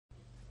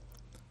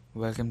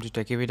Welcome to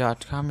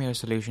techivi.com, your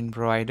solution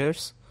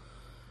providers.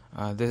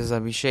 This is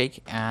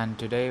Abhishek, and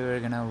today we're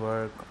gonna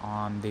work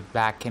on the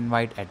black and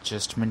white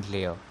adjustment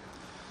layer.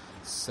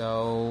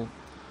 So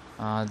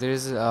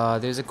there's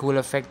a cool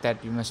effect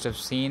that you must have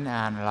seen,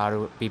 and a lot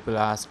of people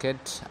ask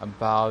it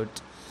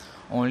about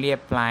only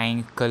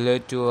applying color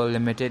to a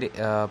limited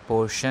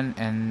portion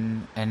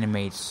in an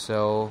image.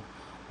 So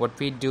what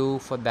we do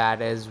for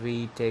that is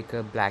we take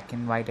a black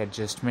and white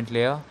adjustment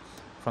layer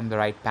from the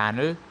right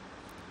panel,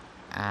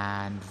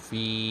 and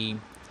we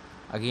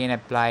again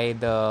apply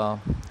the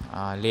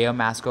layer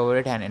mask over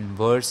it and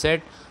inverse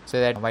it so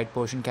that white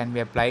portion can be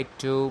applied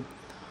to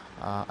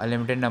a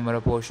limited number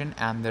of portion,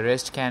 and the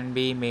rest can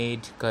be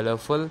made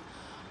colorful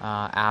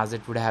as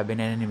it would have been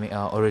in an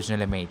original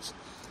image.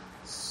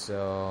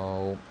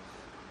 So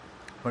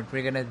what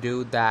we're gonna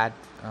do that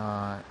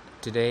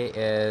today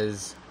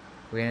is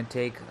we're gonna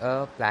take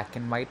a black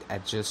and white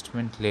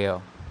adjustment layer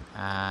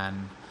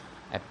and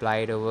apply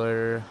it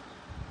over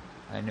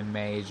an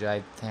image.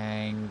 I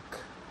think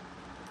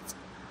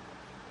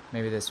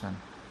maybe this one.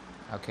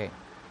 Okay,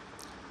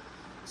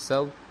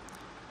 so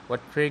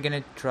what we're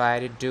gonna try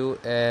to do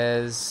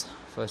is,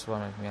 first of all,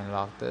 let me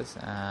unlock this,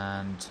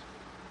 and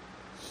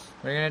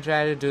we're gonna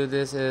try to do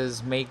this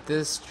is make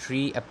this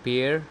tree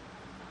appear,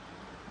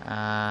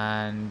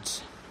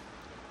 and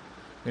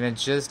we're gonna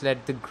just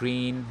let the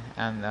green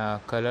and the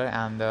color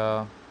and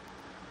the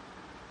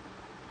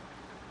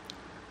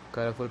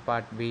colorful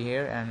part be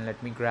here, and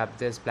let me grab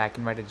this black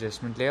and white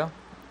adjustment layer,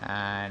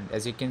 and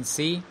as you can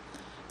see,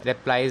 it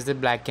applies the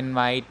black and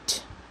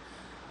white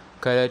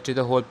color to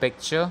the whole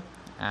picture.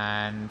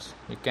 And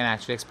you can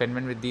actually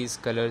experiment with these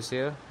colors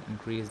here,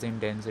 increase the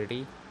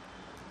intensity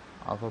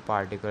of a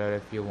particular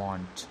if you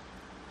want.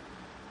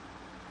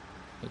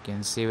 You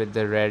can see with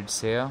the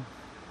reds here.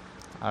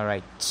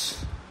 Alright,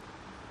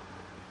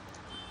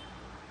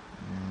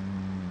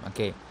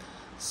 okay,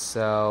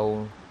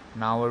 so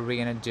now what we're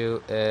gonna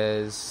do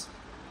is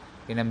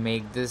we're gonna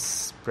make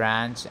this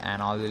branch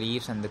and all the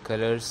leaves and the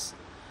colors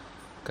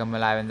come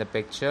alive in the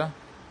picture.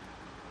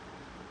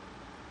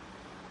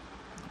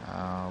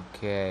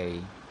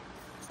 Okay,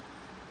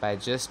 by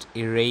just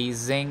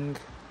erasing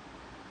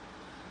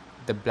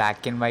the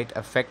black and white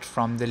effect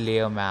from the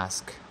layer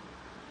mask.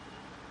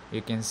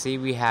 You can see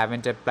we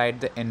haven't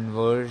applied the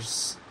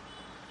inverse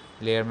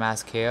layer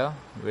mask here.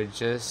 We're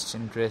just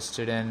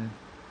interested in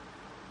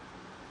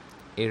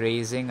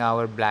erasing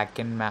our black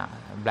and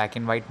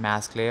white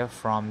mask layer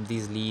from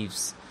these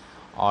leaves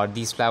or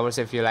these flowers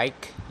if you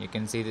like. You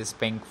can see these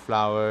pink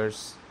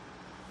flowers.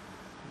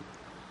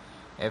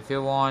 If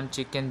you want,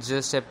 you can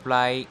just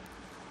apply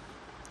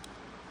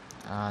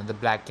the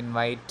black and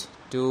white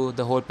to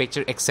the whole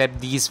picture except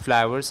these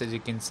flowers. As you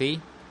can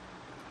see,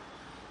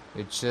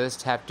 you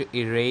just have to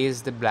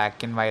erase the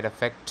black and white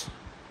effect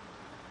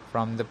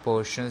from the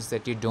portions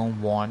that you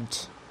don't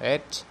want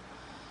it.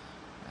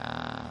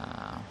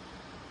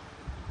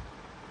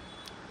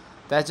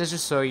 That's just to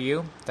show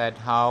you that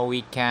how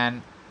we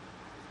can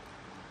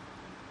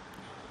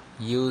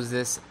use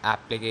this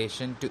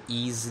application to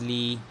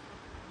easily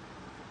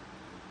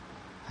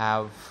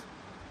have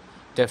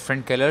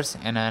different colors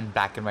in a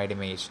black and white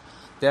image.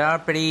 There are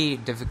pretty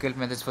difficult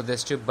methods for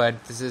this too,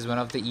 but this is one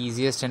of the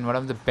easiest and one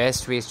of the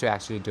best ways to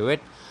actually do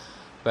it.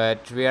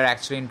 But we are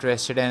actually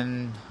interested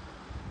in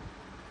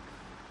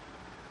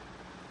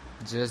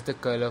just the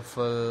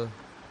colorful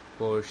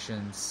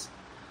portions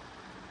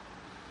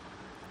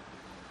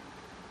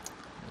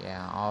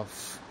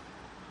of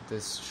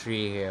this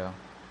tree here.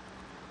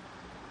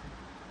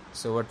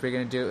 So what we're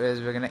going to do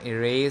is we're going to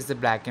erase the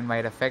black and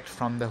white effect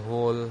from the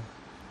whole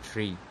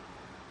tree.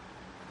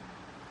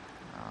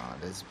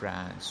 This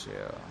branch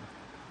here.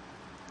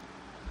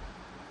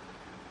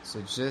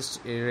 So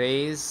just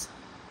erase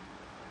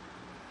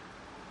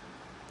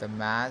the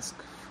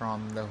mask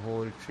from the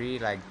whole tree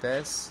like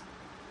this.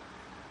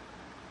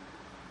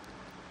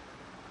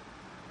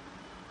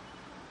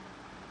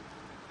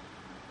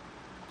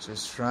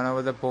 Just run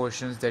over the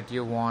portions that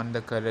you want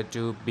the color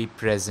to be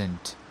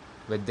present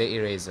with the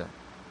eraser.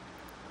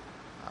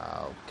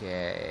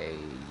 Okay.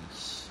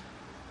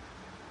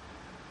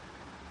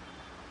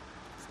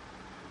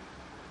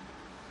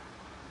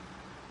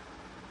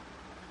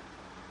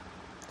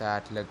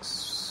 That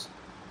looks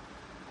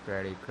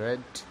pretty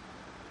good.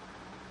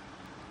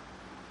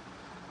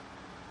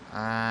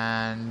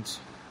 And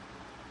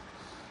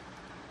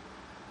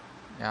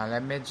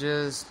let me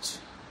just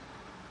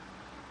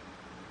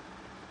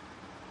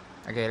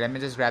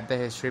grab the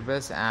history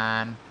bus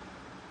and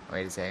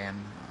wait a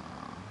second.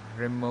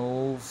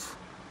 Remove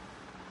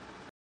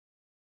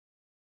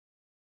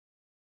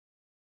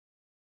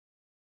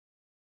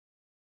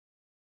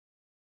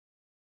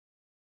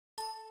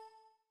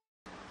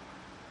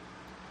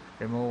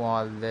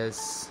all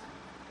this.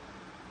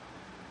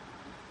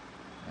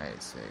 Wait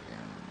a second.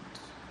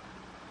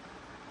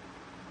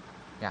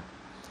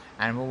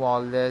 And remove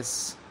all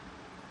this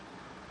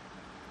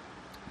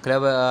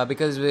club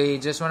because we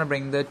just want to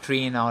bring the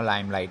tree in our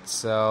limelight.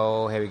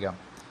 So here we go.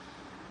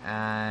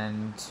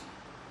 And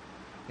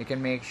You can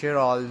make sure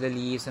all the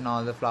leaves and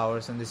all the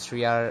flowers on this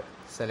tree are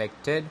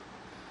selected.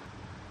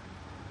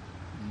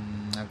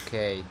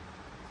 Okay, you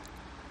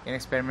can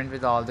experiment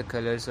with all the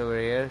colors over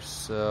here,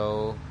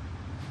 so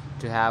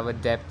to have a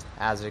depth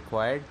as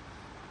required,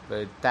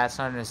 but that's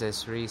not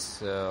necessary,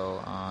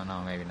 so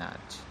no, maybe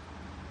not.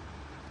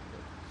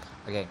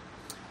 Okay,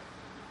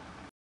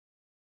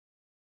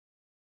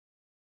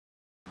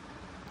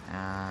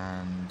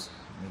 and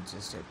let me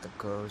just hit the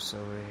curves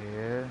over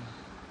here.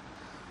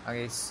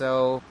 Okay,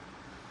 so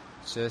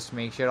just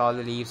make sure all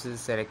the leaves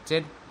is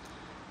selected,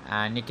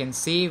 and you can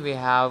see we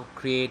have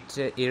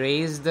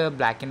erased the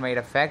black and white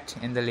effect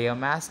in the layer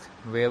mask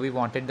where we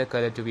wanted the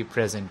color to be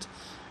present,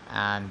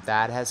 and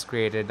that has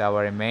created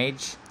our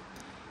image.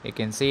 You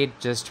can see it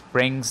just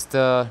brings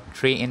the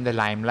tree in the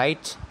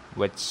limelight,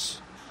 which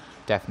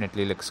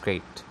definitely looks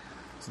great.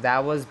 So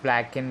that was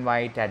black and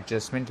white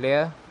adjustment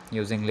layer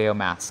using layer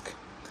mask.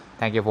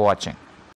 Thank you for watching.